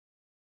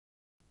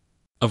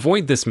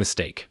Avoid this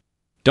mistake.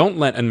 Don't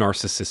let a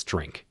narcissist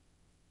drink.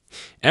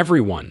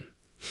 Everyone.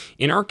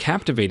 In our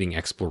captivating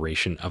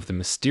exploration of the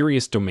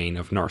mysterious domain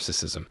of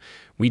narcissism,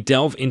 we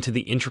delve into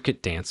the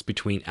intricate dance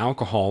between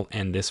alcohol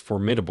and this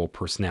formidable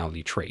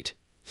personality trait.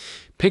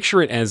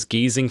 Picture it as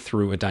gazing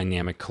through a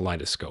dynamic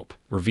kaleidoscope,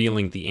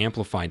 revealing the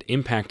amplified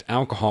impact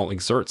alcohol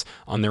exerts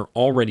on their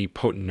already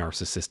potent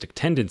narcissistic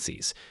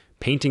tendencies,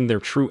 painting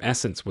their true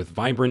essence with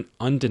vibrant,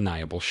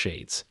 undeniable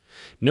shades.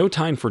 No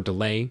time for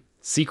delay,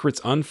 secrets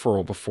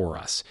unfurl before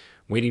us,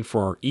 waiting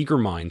for our eager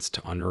minds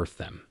to unearth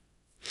them.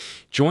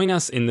 Join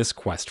us in this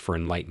quest for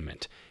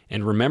enlightenment,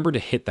 and remember to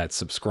hit that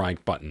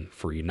subscribe button,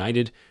 for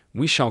united,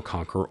 we shall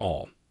conquer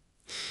all.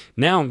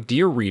 Now,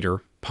 dear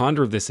reader,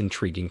 ponder this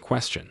intriguing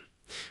question.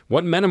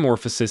 What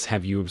metamorphosis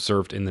have you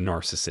observed in the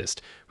narcissist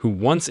who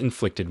once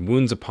inflicted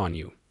wounds upon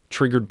you,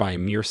 triggered by a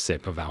mere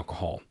sip of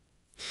alcohol?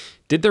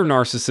 Did their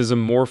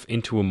narcissism morph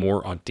into a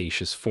more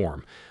audacious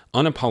form,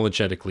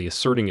 unapologetically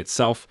asserting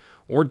itself,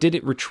 or did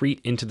it retreat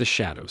into the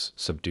shadows,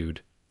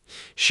 subdued?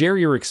 Share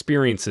your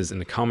experiences in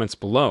the comments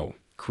below,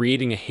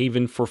 creating a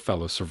haven for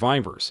fellow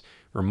survivors,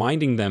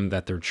 reminding them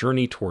that their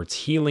journey towards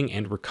healing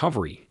and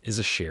recovery is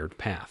a shared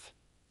path.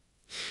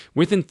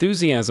 With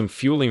enthusiasm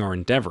fueling our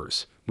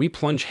endeavors, we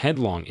plunge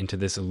headlong into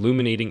this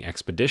illuminating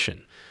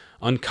expedition,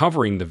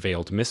 uncovering the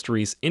veiled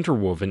mysteries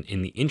interwoven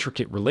in the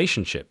intricate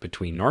relationship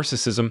between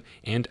narcissism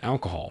and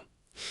alcohol.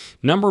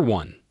 Number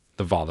 1.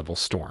 The Volatile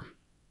Storm.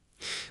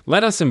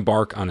 Let us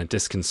embark on a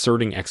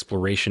disconcerting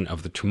exploration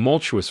of the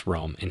tumultuous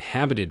realm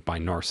inhabited by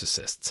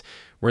narcissists,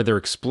 where their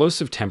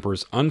explosive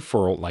tempers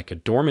unfurl like a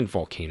dormant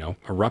volcano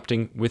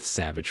erupting with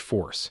savage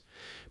force.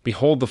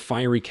 Behold the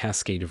fiery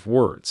cascade of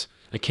words,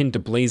 akin to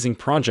blazing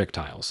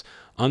projectiles,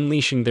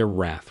 unleashing their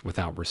wrath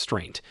without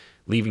restraint,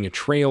 leaving a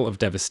trail of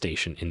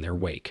devastation in their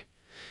wake.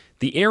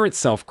 The air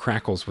itself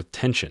crackles with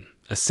tension,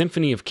 a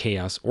symphony of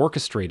chaos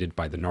orchestrated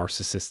by the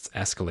narcissist's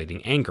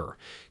escalating anger,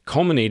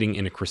 culminating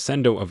in a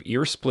crescendo of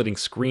ear-splitting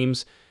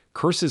screams,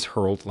 curses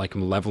hurled like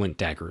malevolent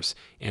daggers,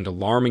 and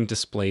alarming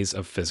displays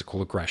of physical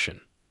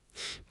aggression.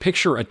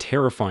 Picture a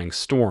terrifying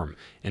storm,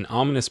 an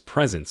ominous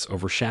presence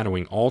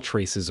overshadowing all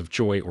traces of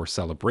joy or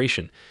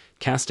celebration,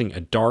 casting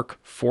a dark,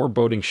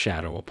 foreboding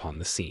shadow upon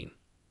the scene.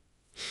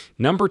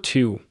 Number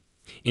 2.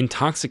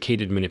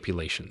 Intoxicated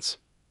manipulations.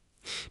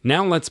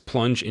 Now let's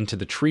plunge into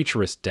the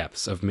treacherous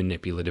depths of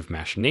manipulative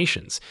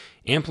machinations,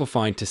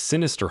 amplified to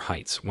sinister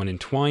heights when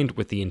entwined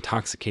with the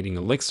intoxicating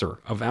elixir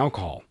of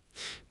alcohol.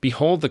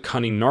 Behold the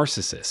cunning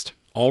narcissist,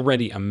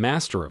 already a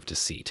master of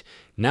deceit,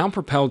 now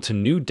propelled to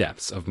new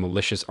depths of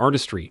malicious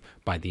artistry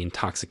by the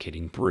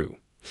intoxicating brew.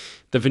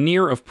 The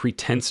veneer of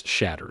pretense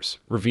shatters,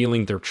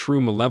 revealing their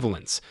true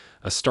malevolence,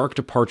 a stark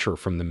departure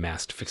from the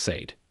masked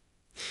facade.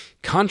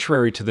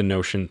 Contrary to the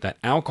notion that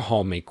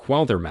alcohol may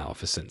quell their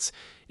maleficence,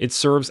 it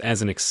serves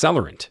as an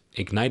accelerant,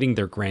 igniting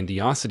their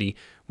grandiosity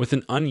with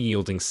an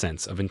unyielding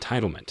sense of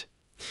entitlement.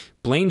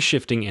 Blame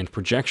shifting and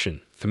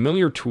projection,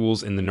 familiar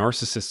tools in the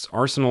narcissist's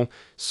arsenal,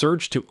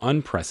 surge to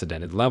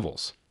unprecedented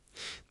levels.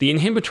 The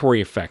inhibitory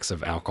effects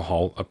of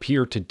alcohol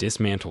appear to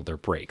dismantle their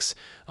brakes,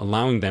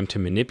 allowing them to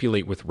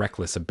manipulate with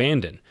reckless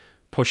abandon,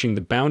 pushing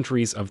the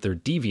boundaries of their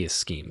devious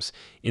schemes,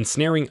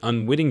 ensnaring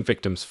unwitting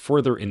victims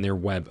further in their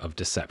web of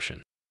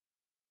deception.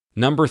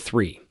 Number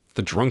 3.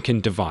 The Drunken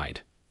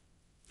Divide.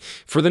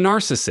 For the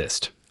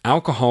narcissist,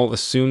 alcohol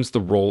assumes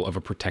the role of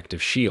a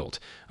protective shield,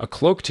 a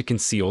cloak to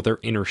conceal their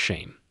inner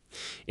shame.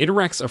 It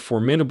erects a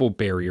formidable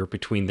barrier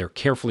between their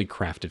carefully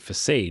crafted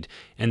facade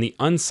and the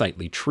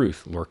unsightly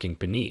truth lurking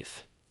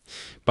beneath.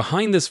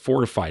 Behind this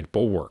fortified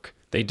bulwark,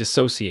 they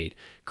dissociate,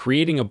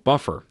 creating a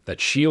buffer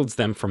that shields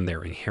them from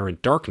their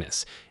inherent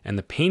darkness and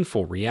the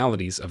painful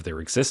realities of their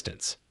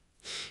existence.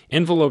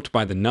 Enveloped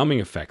by the numbing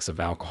effects of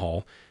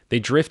alcohol, they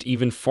drift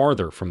even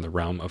farther from the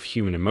realm of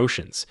human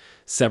emotions,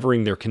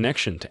 severing their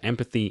connection to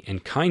empathy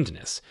and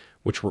kindness,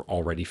 which were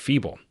already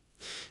feeble.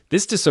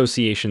 This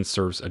dissociation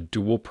serves a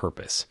dual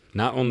purpose,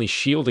 not only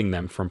shielding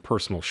them from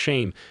personal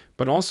shame,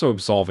 but also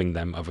absolving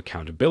them of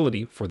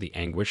accountability for the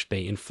anguish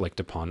they inflict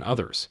upon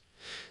others.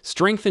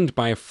 Strengthened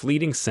by a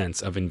fleeting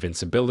sense of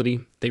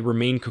invincibility, they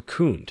remain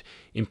cocooned,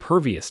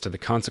 impervious to the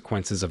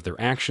consequences of their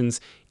actions,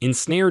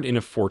 ensnared in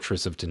a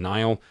fortress of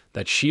denial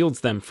that shields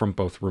them from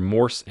both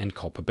remorse and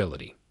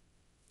culpability.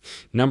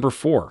 Number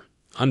 4.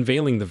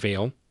 Unveiling the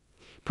veil.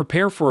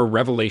 Prepare for a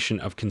revelation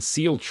of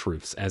concealed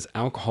truths as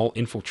alcohol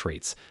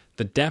infiltrates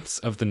the depths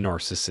of the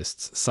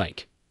narcissist's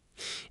psyche.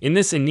 In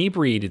this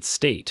inebriated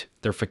state,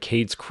 their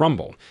facades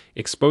crumble,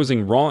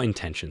 exposing raw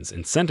intentions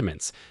and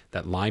sentiments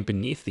that lie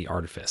beneath the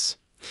artifice.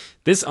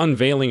 This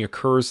unveiling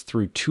occurs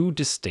through 2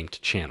 distinct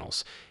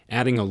channels,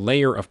 adding a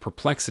layer of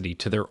perplexity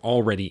to their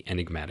already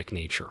enigmatic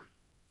nature.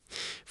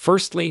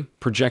 Firstly,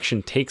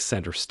 projection takes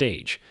center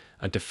stage,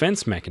 a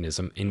defense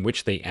mechanism in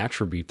which they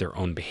attribute their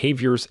own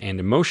behaviors and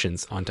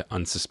emotions onto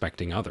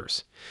unsuspecting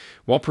others.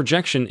 While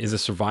projection is a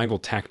survival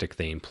tactic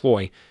they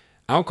employ,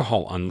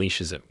 alcohol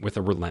unleashes it with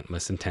a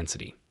relentless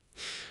intensity.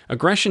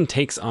 Aggression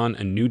takes on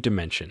a new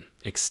dimension,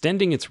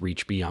 extending its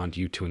reach beyond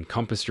you to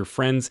encompass your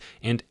friends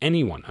and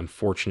anyone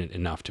unfortunate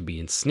enough to be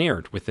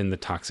ensnared within the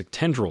toxic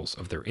tendrils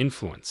of their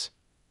influence.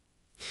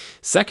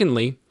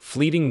 Secondly,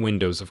 fleeting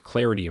windows of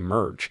clarity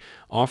emerge,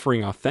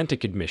 offering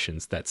authentic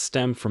admissions that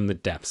stem from the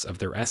depths of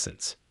their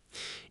essence.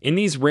 In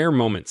these rare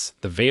moments,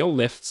 the veil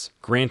lifts,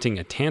 granting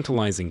a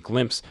tantalizing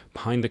glimpse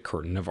behind the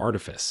curtain of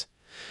artifice.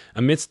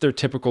 Amidst their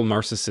typical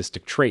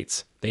narcissistic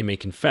traits, they may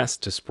confess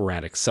to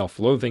sporadic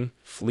self-loathing,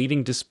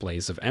 fleeting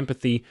displays of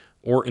empathy,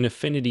 or an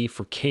affinity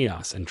for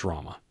chaos and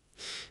drama.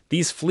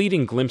 These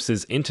fleeting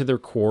glimpses into their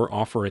core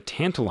offer a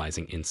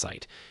tantalizing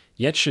insight,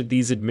 yet should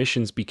these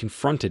admissions be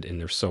confronted in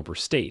their sober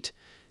state,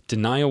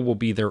 denial will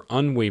be their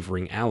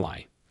unwavering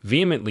ally,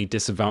 vehemently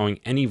disavowing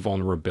any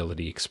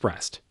vulnerability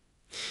expressed.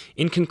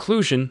 In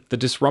conclusion, the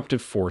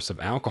disruptive force of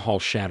alcohol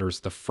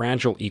shatters the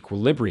fragile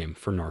equilibrium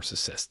for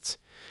narcissists.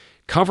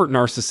 Covert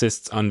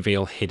narcissists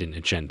unveil hidden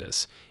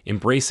agendas,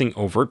 embracing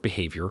overt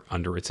behavior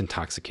under its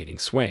intoxicating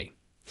sway.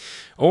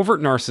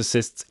 Overt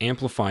narcissists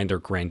amplify their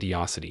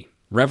grandiosity,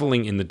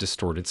 reveling in the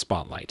distorted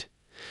spotlight.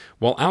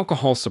 While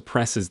alcohol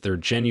suppresses their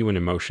genuine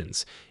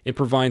emotions, it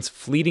provides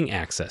fleeting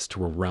access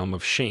to a realm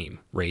of shame,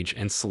 rage,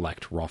 and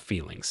select raw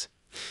feelings.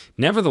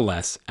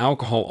 Nevertheless,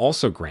 alcohol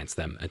also grants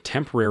them a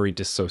temporary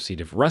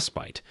dissociative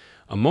respite,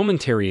 a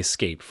momentary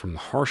escape from the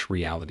harsh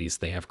realities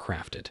they have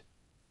crafted.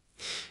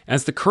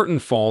 As the curtain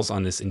falls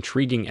on this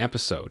intriguing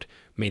episode,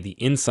 may the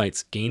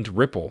insights gained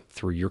ripple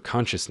through your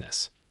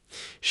consciousness.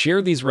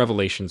 Share these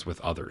revelations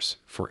with others,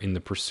 for in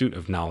the pursuit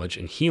of knowledge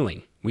and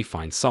healing, we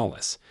find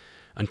solace.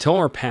 Until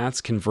our paths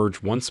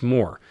converge once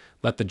more,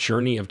 let the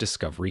journey of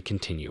discovery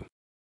continue.